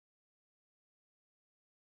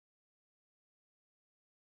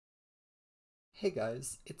Hey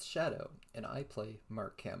guys, it's Shadow, and I play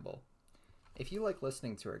Mark Campbell. If you like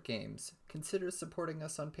listening to our games, consider supporting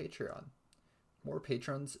us on Patreon. More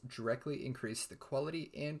patrons directly increase the quality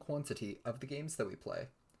and quantity of the games that we play.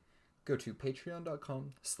 Go to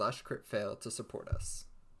patreon.com/critfail to support us.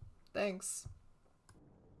 Thanks!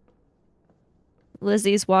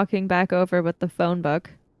 Lizzie's walking back over with the phone book.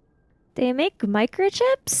 They make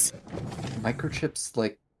microchips? Microchips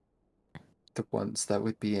like the ones that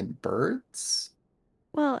would be in birds?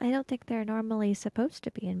 Well, I don't think they're normally supposed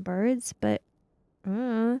to be in birds, but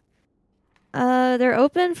they're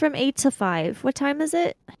open from 8 to 5. What time is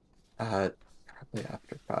it? Probably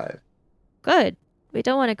after 5. Good. We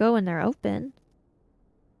don't want to go when they're open.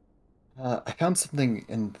 I found something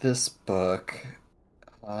in this book.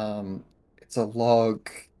 It's a log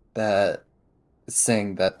that is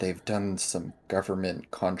saying that they've done some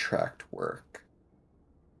government contract work,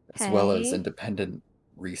 as well as Okay. independent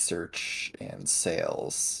research and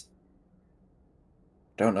sales.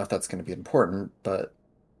 Don't know if that's going to be important, but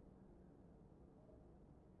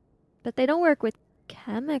But they don't work with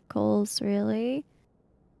chemicals, really. it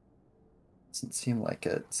doesn't seem like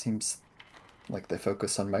it. Seems like they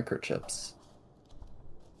focus on microchips.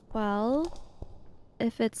 Well,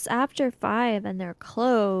 if it's after 5 and they're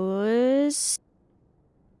closed,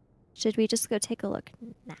 should we just go take a look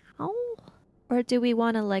now? Or do we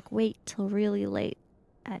want to, wait till really late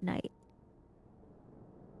at night?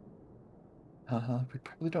 We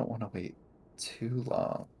probably don't want to wait too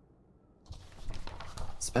long.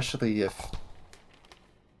 Especially if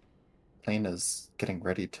Lena's getting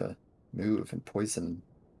ready to move and poison.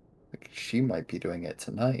 Like, she might be doing it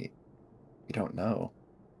tonight. We don't know.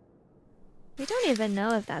 We don't even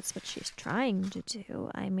know if that's what she's trying to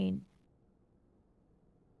do. I mean,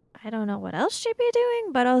 I don't know what else she'd be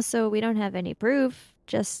doing, but also we don't have any proof,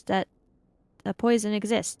 just that the poison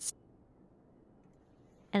exists.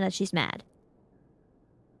 And that she's mad.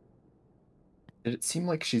 Did it seem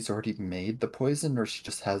like she's already made the poison, or she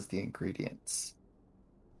just has the ingredients?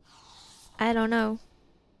 I don't know.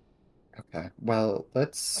 Okay, well,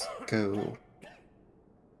 let's go.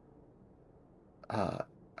 I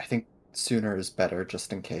think sooner is better,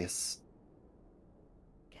 just in case.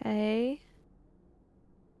 Okay.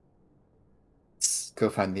 Let's go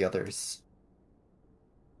find the others.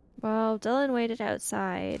 Well, Dylan waited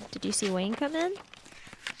outside. Did you see Wayne come in?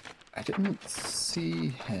 I didn't see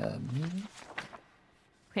him.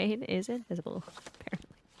 Wayne is invisible,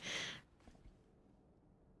 apparently.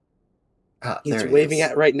 There He's he waving is.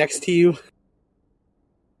 at right next to you.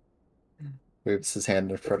 Waves his hand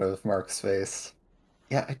in front of Mark's face.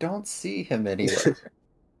 Yeah, I don't see him anywhere.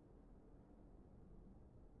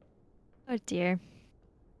 Oh dear.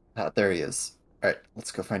 There he is. Alright,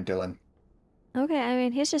 let's go find Dylan. Okay, I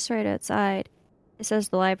mean, he's just right outside. It says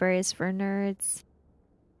the library is for nerds.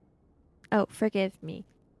 Oh, forgive me.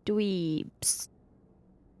 Dweebs.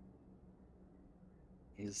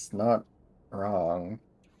 He's not wrong.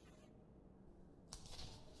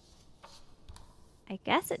 I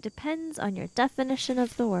guess it depends on your definition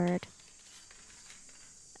of the word.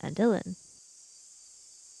 And Dylan.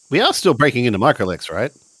 We are still breaking into Microlex,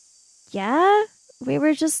 right? Yeah, we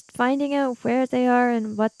were just finding out where they are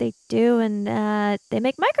and what they do, and they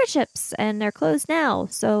make microchips, and they're closed now,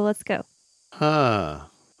 so let's go. Huh.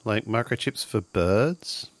 Like microchips for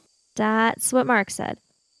birds? That's what Mark said.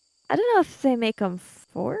 I don't know if they make them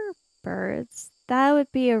for birds. That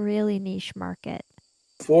would be a really niche market.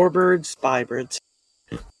 4 birds, 5 birds.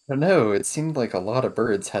 I don't know, it seemed like a lot of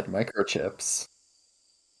birds had microchips.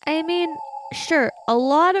 I mean, sure, a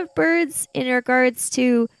lot of birds in regards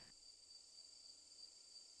to...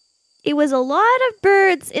 It was a lot of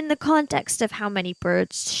birds in the context of how many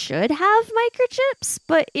birds should have microchips,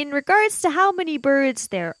 but in regards to how many birds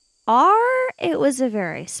there are, it was a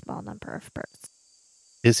very small number of birds.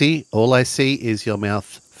 Izzy, all I see is your mouth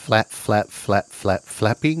flap, flap, flap, flap,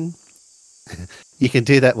 flapping. You can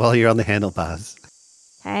do that while you're on the handlebars.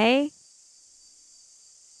 Hey?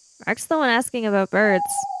 Mark's the one asking about birds.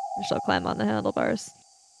 I shall climb on the handlebars.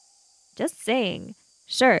 Just saying.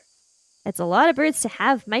 Sure, it's a lot of birds to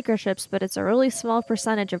have microchips, but it's a really small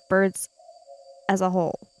percentage of birds as a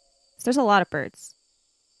whole. So there's a lot of birds.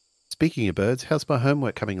 Speaking of birds, how's my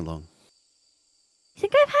homework coming along? You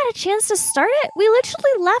think I've had a chance to start it? We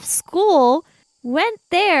literally left school, went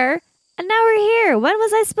there, and now we're here. When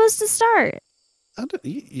was I supposed to start?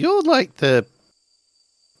 You're like the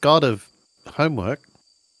god of homework.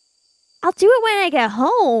 I'll do it when I get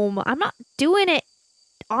home. I'm not doing it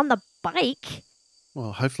on the bike.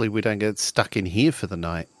 Well, hopefully we don't get stuck in here for the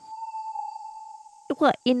night.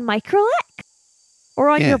 What, in Microlec? Or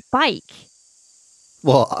on Yeah. your bike?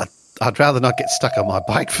 Well, I'd rather not get stuck on my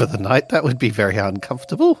bike for the night. That would be very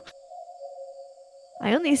uncomfortable.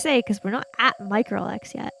 I only say because we're not at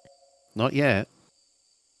Microlex yet. Not yet.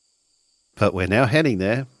 But we're now heading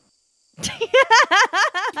there.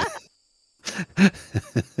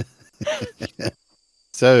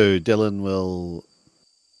 So Dylan will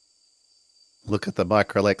look at the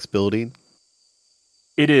Microlex building.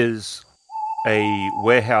 It is a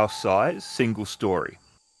warehouse size, single story.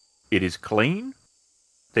 It is clean.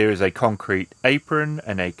 There is a concrete apron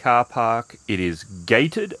and a car park. It is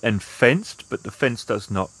gated and fenced, but the fence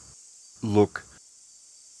does not look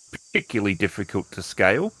particularly difficult to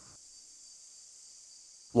scale.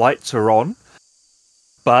 Lights are on,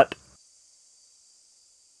 but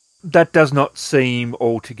that does not seem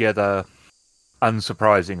altogether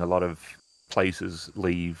unsurprising. A lot of places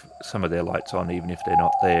leave some of their lights on, even if they're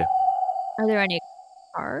not there. Are there any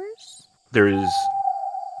cars? There is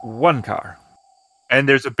one car, and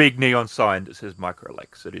there's a big neon sign that says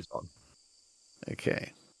Microlex. It is on.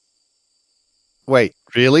 Okay. Wait,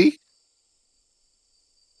 really?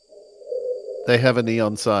 They have a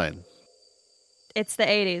neon sign. It's the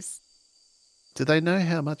 80s. Do they know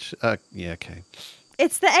how much? Yeah, okay.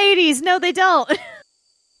 It's the 80s. No, they don't.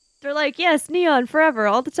 They're like, yes, neon forever,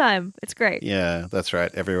 all the time. It's great. Yeah, that's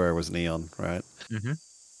right. Everywhere was neon, right? Mm-hmm.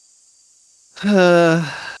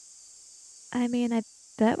 I mean, I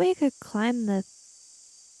bet we could climb the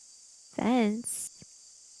fence.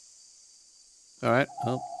 All right.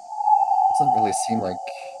 Well, Doesn't really seem like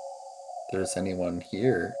there's anyone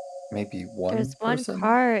here. Maybe one There's one person?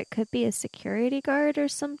 car. It could be a security guard or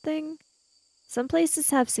something. Some places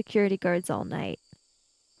have security guards all night.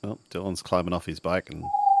 well, Dylan's climbing off his bike and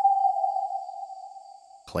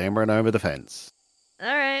clambering over the fence.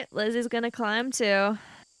 All right, Lizzie's gonna climb too.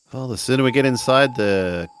 Well, the sooner we get inside,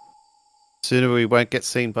 the sooner we won't get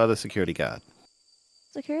seen by the security guard.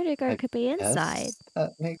 Security guard I could be inside. Yes,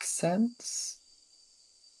 that makes sense.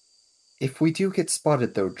 If we do get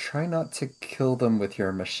spotted, though, try not to kill them with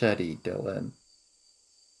your machete, Dylan.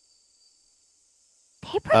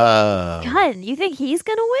 He brought a Uh, gun. You think he's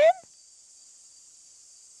gonna win?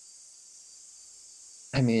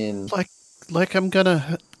 I mean, like I'm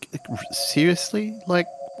gonna seriously? Like,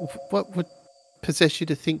 what would possess you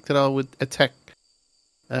to think that I would attack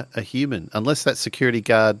a human? Unless that security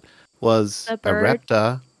guard was A a bird.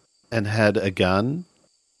 raptor and had a gun.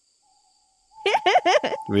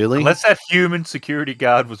 Really? Unless that human security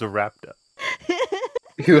guard was a raptor.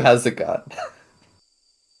 who has a gun?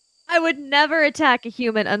 I would never attack a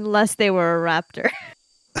human unless they were a raptor.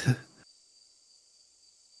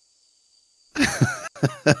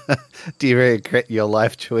 Do you regret your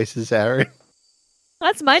life choices, Aaron?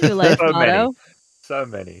 That's my new life So many. motto. So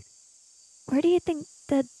many. Where do you think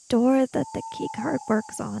the door that the key card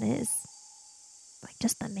works on is? Like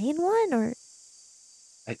just the main one, or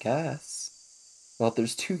I guess. Well,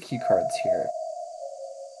 there's 2 key cards here.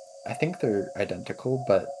 I think they're identical,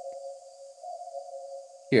 but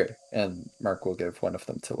here, and Mark will give one of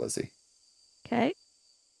them to Lizzie. okay?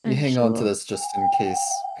 You And hang she on to will- this just in case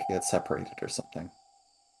we get separated or something.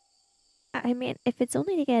 I mean, if it's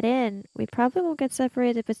only to get in, we probably won't get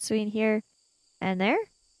separated between here and there.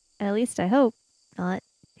 At least I hope not,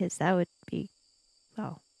 because that would be,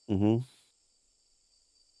 oh. Mm-hmm.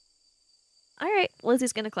 All right,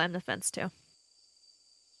 Lizzie's gonna climb the fence too.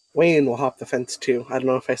 Wayne will hop the fence too. I don't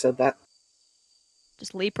know if I said that.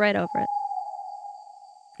 Just leap right over it.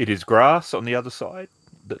 It is grass on the other side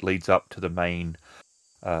that leads up to the main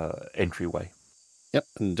entryway. Yep,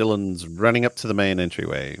 and Dylan's running up to the main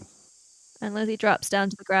entryway. And Lizzie drops down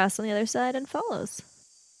to the grass on the other side and follows.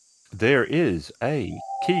 There is a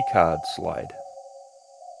key card slide.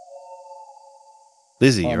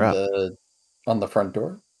 Lizzie, you're up. On the front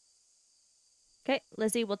door? Okay,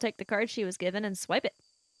 Lizzie will take the card she was given and swipe it.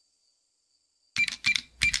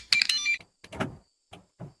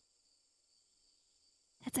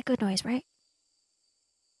 That's a good noise, right?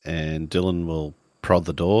 And Dylan will prod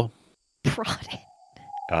the door. Prod it.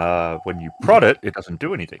 When you prod it, it doesn't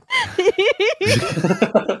do anything.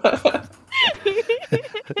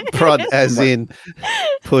 Prod as in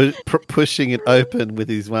pushing it open with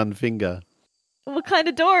his one finger. What kind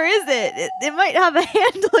of door is it? It might have a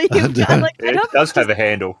handle. You don't- can, like, It does have a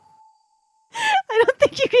handle. I don't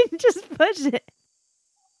think you can just push it.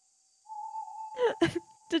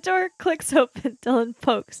 The door clicks open. Dylan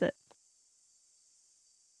pokes it.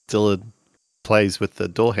 Dylan plays with the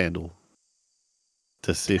door handle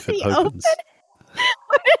to see if it Does he open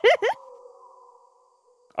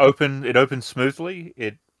opens. It opens smoothly.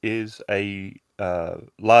 It is a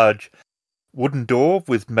large wooden door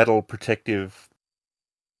with metal protective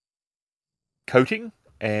coating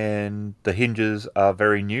and the hinges are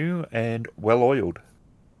very new and well oiled.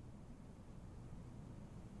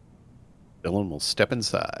 Dylan will step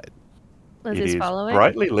inside. Lizzie's It is following.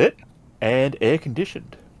 brightly lit and air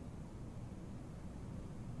conditioned.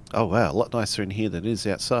 Oh wow, a lot nicer in here than it is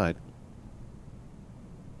outside.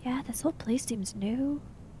 Yeah, this whole place seems new.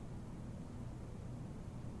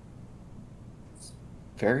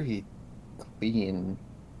 Very clean.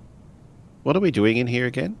 What are we doing in here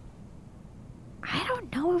again? I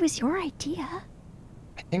don't know. It was your idea.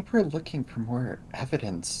 I think we're looking for more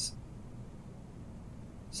evidence.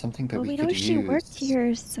 Something that Well, we we could know use. she worked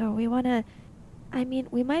here, so we want to... I mean,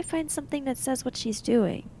 we might find something that says what she's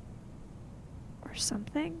doing. Or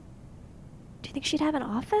something. Do you think she'd have an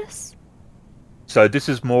office? So this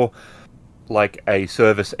is more like a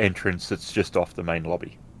service entrance that's just off the main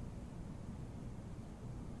lobby.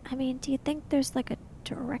 I mean, do you think there's like a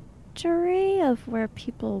directory of where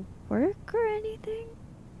people work or anything?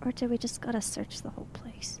 Or do we just gotta search the whole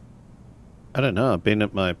place? I don't know. I've been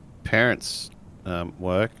at my parents'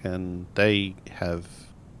 work, and they have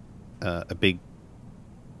a big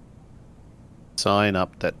sign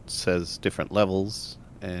up that says different levels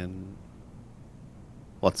and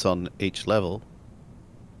what's on each level.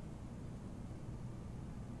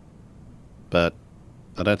 But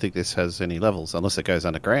I don't think this has any levels, unless it goes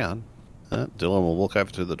underground. Dylan will walk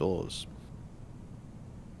over to the doors.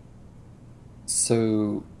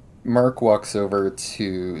 So Mark walks over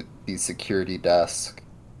to the security desk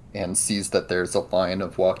and sees that there's a line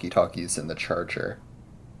of walkie-talkies in the charger.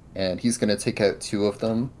 And he's going to take out 2 of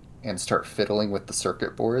them and start fiddling with the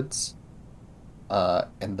circuit boards,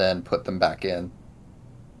 and then put them back in,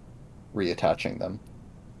 reattaching them.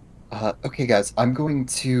 Okay, guys, I'm going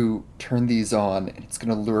to turn these on, and it's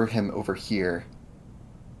going to lure him over here.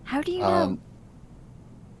 How do you know?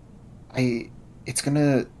 It's going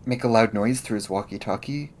to make a loud noise through his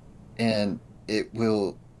walkie-talkie, and it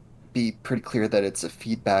will be pretty clear that it's a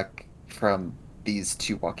feedback from these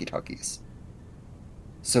 2 walkie-talkies.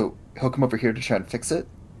 So he'll come over here to try and fix it,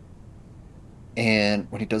 and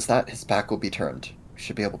when he does that, his back will be turned. We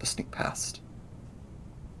should be able to sneak past.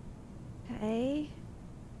 Okay.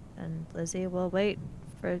 And Lizzie will wait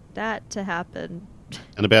for that to happen.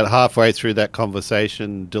 And about halfway through that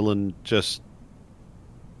conversation, Dylan just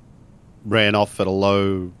ran off at a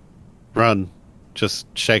low run, just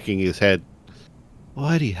shaking his head.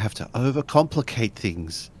 Why do you have to overcomplicate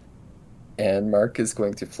things? And Mark is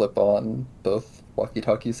going to flip on both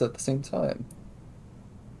walkie-talkies at the same time.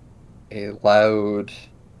 A loud,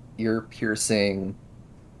 ear-piercing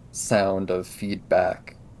sound of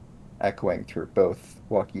feedback echoing through both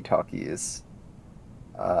walkie-talkies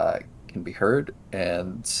can be heard,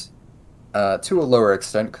 and to a lower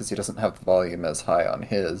extent, because he doesn't have the volume as high on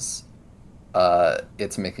his,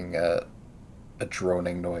 it's making a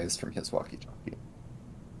droning noise from his walkie-talkie.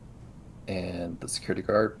 And the security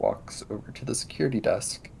guard walks over to the security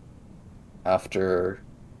desk after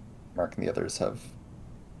Mark and the others have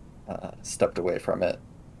stepped away from it.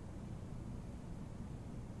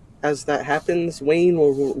 As that happens, Wayne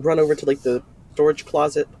will run over to like the storage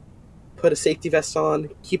closet, put a safety vest on,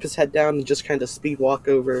 keep his head down, and just kind of speed walk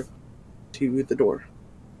over to the door.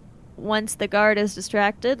 Once the guard is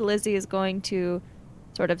distracted, Lizzie is going to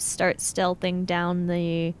sort of start stealthing down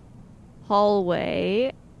the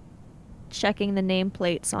hallway, checking the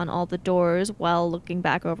nameplates on all the doors while looking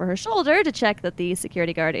back over her shoulder to check that the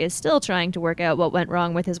security guard is still trying to work out what went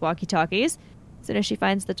wrong with his walkie-talkies. As soon as she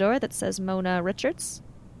finds the door that says Mona Richards,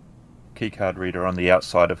 Keycard reader on the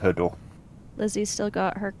outside of her door. Lizzie's still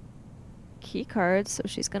got her key card, so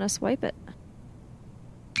she's gonna swipe it.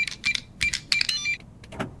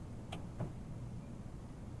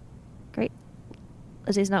 Great.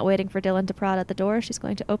 Lizzie's not waiting for Dylan to prod at the door. She's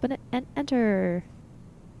going to open it and enter.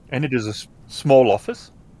 And it is a small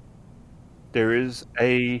office. There is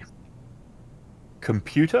a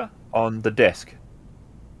computer on the desk.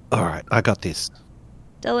 All right, I got this.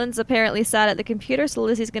 Dylan's apparently sat at the computer, so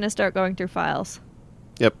Lizzie's going to start going through files.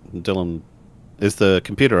 Yep, Dylan. Is the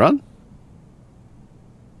computer on?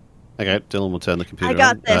 Okay, Dylan will turn the computer I on.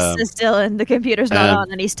 got this, says Dylan. The computer's not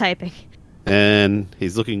on, and he's typing. And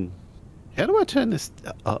he's looking... How do I turn this...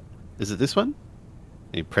 is it this one?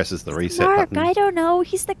 He presses the reset Mark, button. I don't know.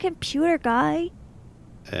 He's the computer guy.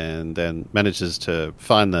 And then manages to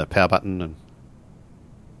find the power button and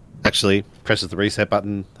actually presses the reset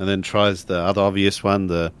button and then tries the other obvious one,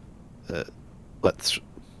 the 5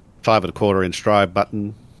 1/4 inch drive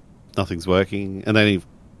button. Nothing's working. And then he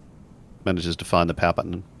manages to find the power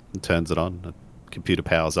button and turns it on. The computer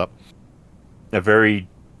powers up. A very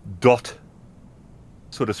dot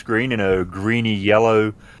sort of screen in a greeny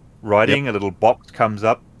yellow writing, a little box comes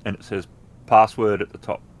up and it says password at the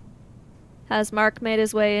top. Has Mark made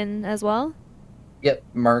his way in as well? Yep,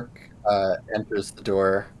 Mark enters the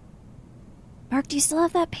door. Mark, do you still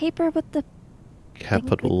have that paper with the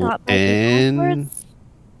Capital thought might be N passwords?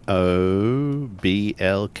 O B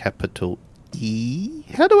L capital E.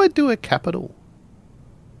 How do I do a capital?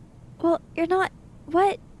 Well, you're not.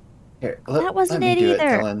 What? Here, That wasn't let me it do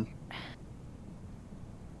either. It, Dylan.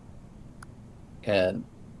 And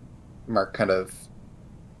Mark kind of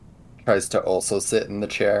tries to also sit in the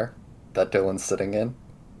chair that Dylan's sitting in.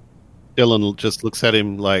 Dylan just looks at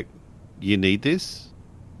him like, "You need this?"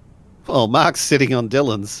 Well, Mark's sitting on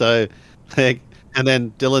Dylan, so and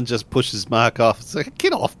then Dylan just pushes Mark off. It's like,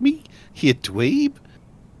 "Get off me, you dweeb!"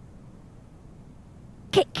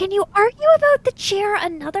 Can you argue about the chair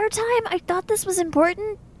another time? I thought this was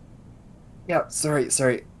important. Yeah, sorry.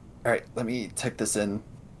 All right, let me type this in.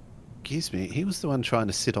 Excuse me, he was the one trying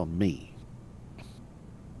to sit on me.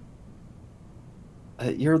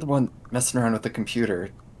 You're the one messing around with the computer.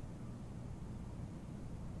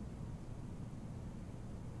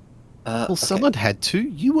 Well, Okay. someone had to.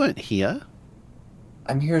 You weren't here.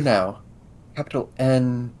 I'm here now. Capital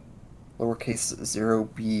N, lowercase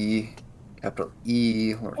 0b, capital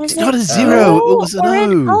E, lowercase Is It's not a it zero, O it was an or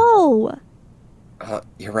an O. O?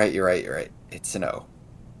 You're right. It's an O.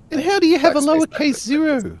 And how do you have a Backspace, lowercase backspace,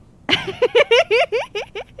 zero?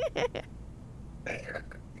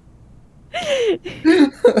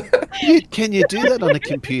 Can you do that on a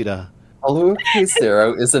computer? A lowercase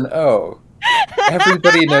 0 is an O.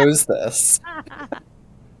 Everybody knows this.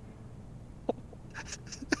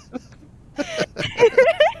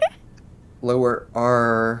 Lower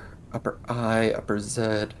R, upper I, upper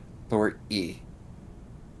Z, lower E.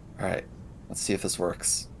 Alright, let's see if this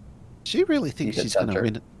works. She really thinks You hit she's going to enter.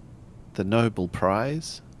 win the Nobel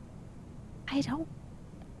Prize?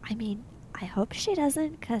 I mean, I hope she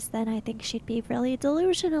doesn't, because then I think she'd be really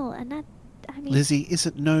delusional, and that, Lizzie, is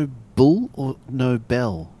it no bull or no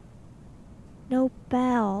bell?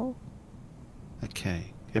 Nobel.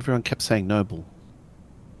 Okay. Everyone kept saying Nobel.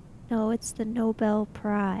 No, it's the Nobel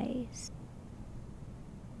Prize.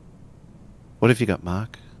 What have you got,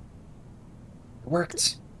 Mark? It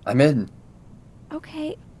worked. I'm in.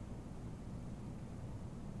 Okay,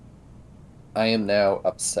 I am now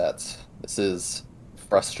upset. This is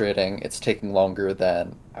frustrating. It's taking longer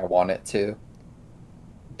than I want it to.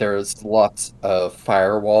 There's lots of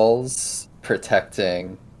firewalls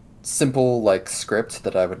protecting simple like script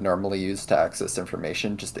that I would normally use to access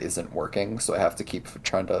information just isn't working, so I have to keep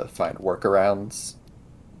trying to find workarounds,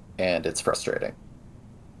 and it's frustrating.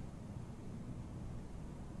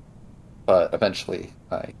 But eventually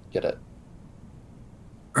I get it.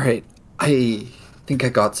 Alright, I think I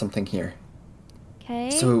got something here. okay.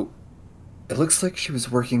 So, it looks like she was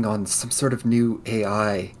working on some sort of new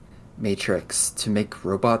AI matrix to make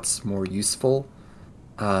robots more useful,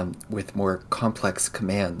 with more complex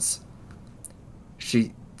commands.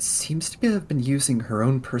 She seems to have been using her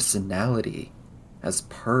own personality as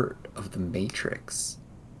part of the matrix.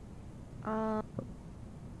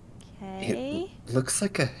 Okay. It looks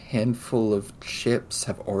like a handful of chips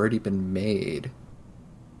have already been made.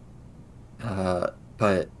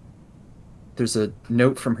 But there's a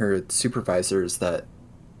note from her supervisors that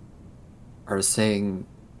are saying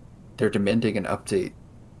they're demanding an update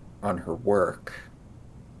on her work.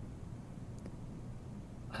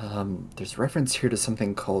 There's reference here to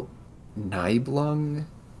something called Nibelung.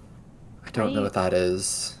 I don't know what that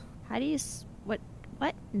is. How do you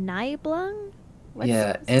what Nibelung? What's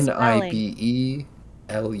Yeah, the spelling? Nibelung.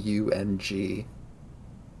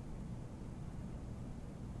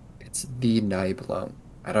 It's the Nibelung.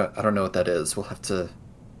 I don't know what that is. We'll have to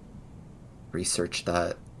research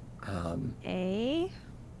that. A.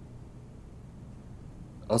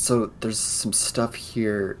 Also, there's some stuff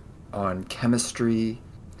here on chemistry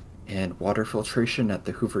and water filtration at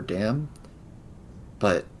the Hoover Dam,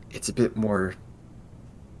 but it's a bit more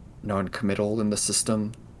non-committal in the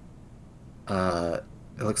system. It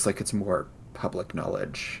looks like it's more public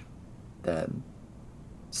knowledge than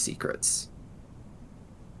secrets.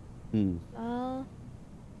 Well,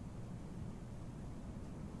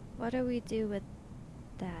 what do we do with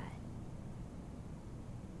that?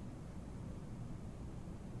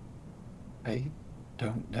 I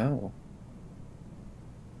don't know.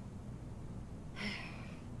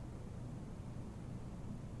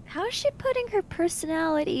 How is she putting her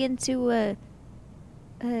personality into a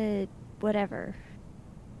whatever?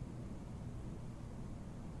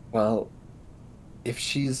 Well, if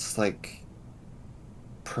she's like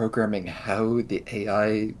programming how the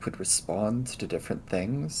AI would respond to different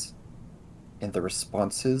things, and the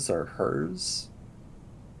responses are hers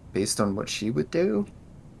based on what she would do.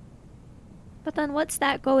 But then what's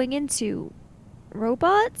that going into?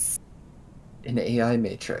 Robots? An AI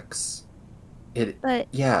matrix. But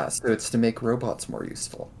Yeah, so it's to make robots more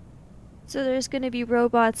useful. so there's going to be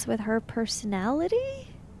robots with her personality?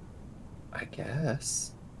 I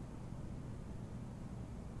guess.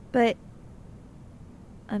 But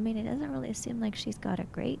I mean, it doesn't really seem like she's got a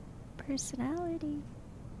great personality.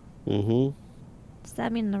 Mm-hmm. Does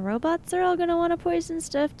that mean the robots are all going to want to poison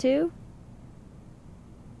stuff too?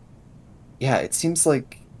 Yeah, it seems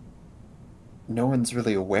like no one's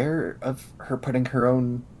really aware of her putting her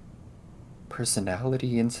own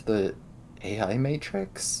personality into the AI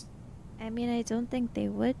matrix. I mean, I don't think they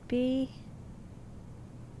would be.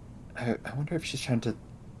 I wonder if she's trying to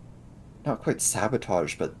not quite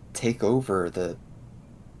sabotage, but take over the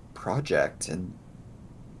project, and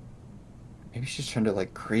maybe she's trying to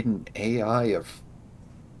like create an AI of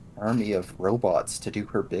army of robots to do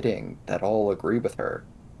her bidding that all agree with her.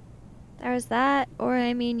 There's that, or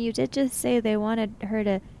I mean, you did just say they wanted her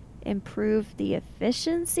to improve the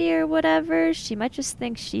efficiency or whatever. She might just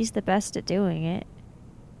think she's the best at doing it.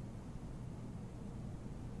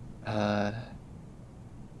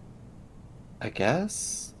 I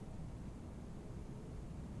guess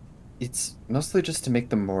it's mostly just to make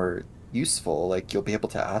them more useful. Like you'll be able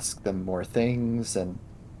to ask them more things, and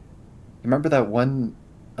remember that one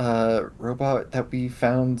robot that we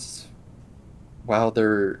found while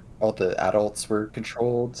all the adults were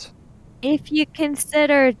controlled? If you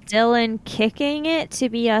consider Dylan kicking it to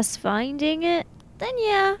be us finding it, then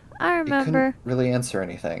yeah, I It couldn't remember. really answer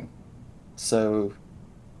anything. So,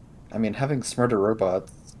 I mean, having smarter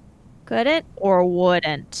robots, Couldn't or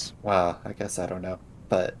wouldn't? wow, I guess I don't know,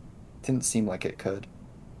 but it didn't seem like it could.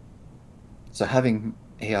 So having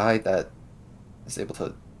AI that is able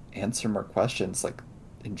to answer more questions, like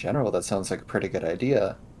in general, that sounds like a pretty good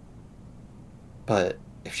idea. But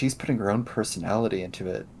if she's putting her own personality into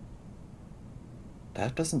it,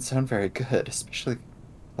 that doesn't sound very good, especially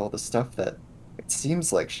with all the stuff that it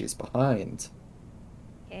seems like she's behind.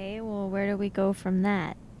 Okay, well, where do we go from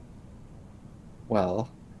that?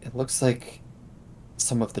 Well, it looks like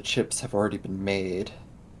some of the chips have already been made.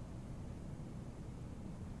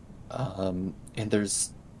 And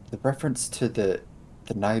there's the reference to the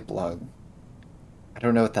Nibelung. I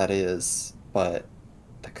don't know what that is, but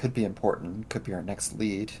that could be important. Could be our next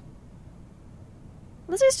lead.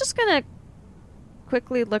 Lizzie's just gonna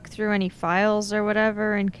quickly look through any files or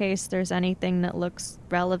whatever in case there's anything that looks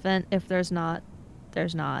relevant. If there's not,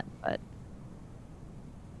 there's not. But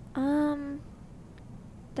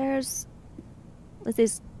there's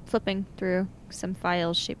Lizzie's flipping through some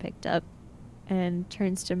files she picked up and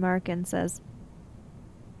turns to Mark and says,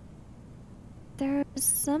 "There's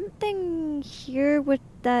something here with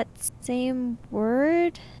that same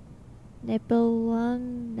word.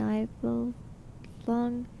 Nibelung.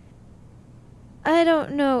 I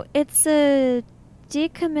don't know. It's a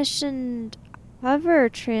decommissioned hover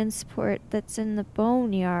transport that's in the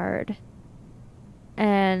boneyard.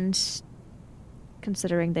 And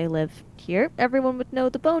considering they live here, everyone would know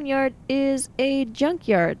the boneyard is a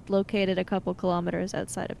junkyard located a couple kilometers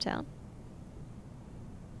outside of town.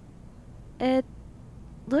 It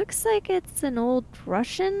looks like it's an old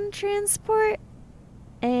Russian transport,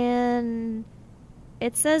 and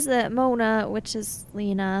it says that Mona, which is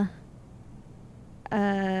Lena,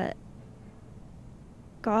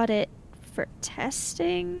 got it for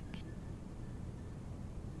testing.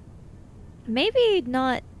 Maybe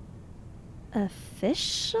not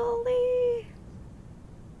officially?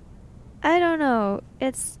 I don't know.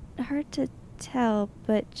 It's hard to tell,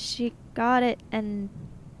 but she got it and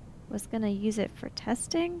was gonna use it for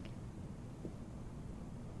testing.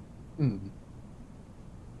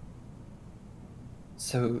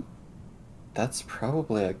 So that's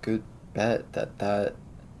probably a good bet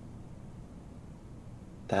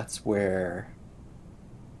that's where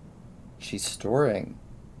she's storing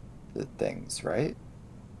the things, right?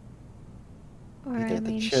 Or, Either I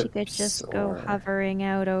the mean, she could chips just go or hovering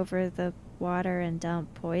out over the water and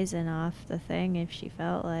dump poison off the thing if she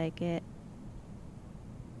felt like it.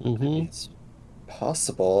 I mean, Mm-hmm. it's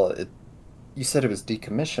possible. You said it was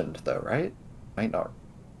decommissioned though, right? Might not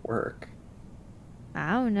work.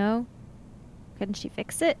 I don't know. Couldn't she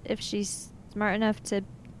fix it if she's smart enough to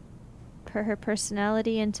put her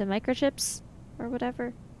personality into microchips or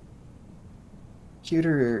whatever?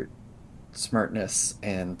 Computer smartness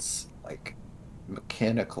and like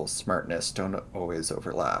mechanical smartness don't always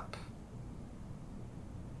overlap.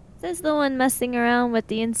 Says the one messing around with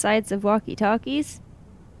the insides of walkie-talkies.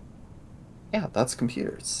 Yeah, that's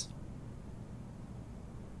computers.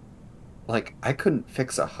 like, I couldn't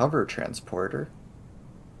fix a hover transporter.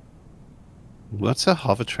 What's a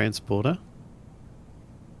hover transporter?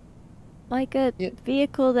 Like a Yeah.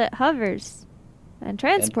 vehicle that hovers and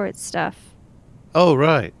transports stuff. Oh,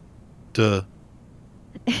 right. Duh.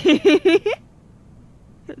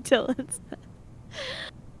 Dylan's.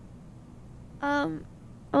 Well,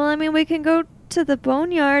 I mean, we can go to the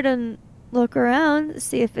boneyard and look around,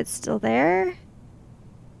 see if it's still there.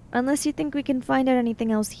 Unless you think we can find out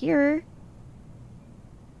anything else here.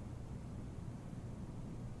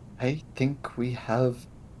 I think we have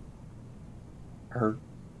our.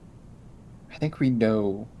 I think we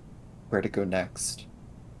know where to go next.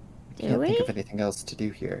 I Do can't think we? of anything else to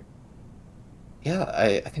do here. Yeah,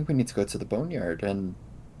 I think we need to go to the boneyard and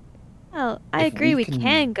Well, I if agree we we can-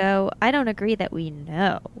 can go. I don't agree that we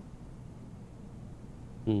know.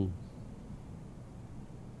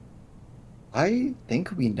 I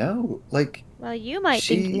think we know. Like, Well, you might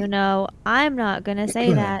think She- you know. I'm not gonna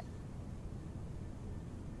say that.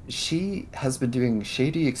 she has been doing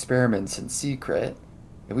shady experiments in secret,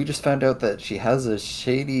 and we just found out that she has a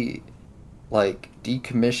shady, like,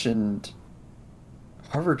 decommissioned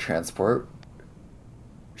hover transport.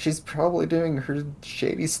 She's probably doing her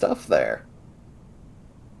shady stuff there.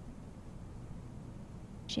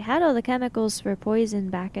 She had all the chemicals for poison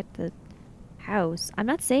back at the house. I'm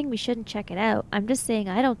not saying we shouldn't check it out. I'm just saying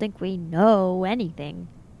I don't think we know anything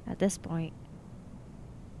at this point.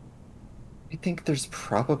 I think there's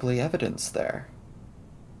probably evidence there.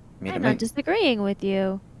 I mean, I'm it not might disagreeing with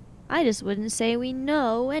you. I just wouldn't say we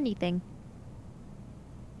know anything.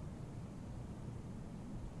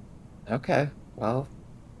 Okay, well,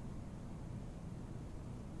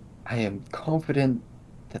 I am confident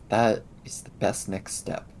that that is the best next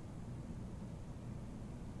step.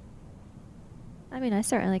 I mean, I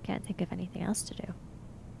certainly can't think of anything else to do.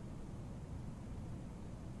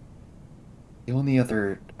 The only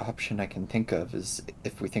other option I can think of is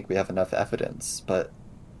if we think we have enough evidence, but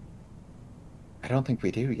I don't think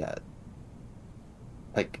we do yet.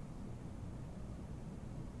 Like,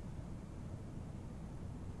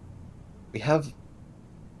 we have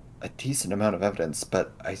a decent amount of evidence,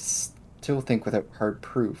 but I still think without hard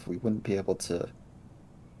proof, we wouldn't be able to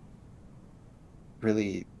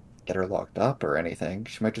really get her locked up or anything.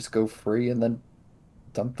 She might just go free and then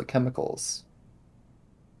dump the chemicals.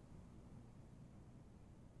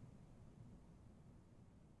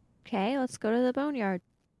 Okay, let's go to the boneyard.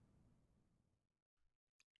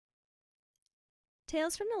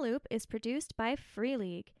 Tales from the Loop is produced by Free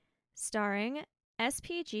League, starring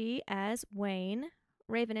SPG as Wayne,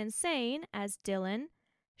 Raven Insane as Dylan,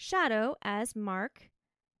 Shadow as Mark,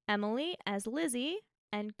 Emily as Lizzie,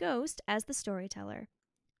 and Ghost as the storyteller.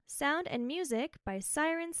 Sound and music by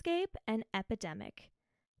Sirenscape and Epidemic.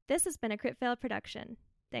 This has been a Crit Fail production.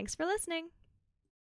 Thanks for listening.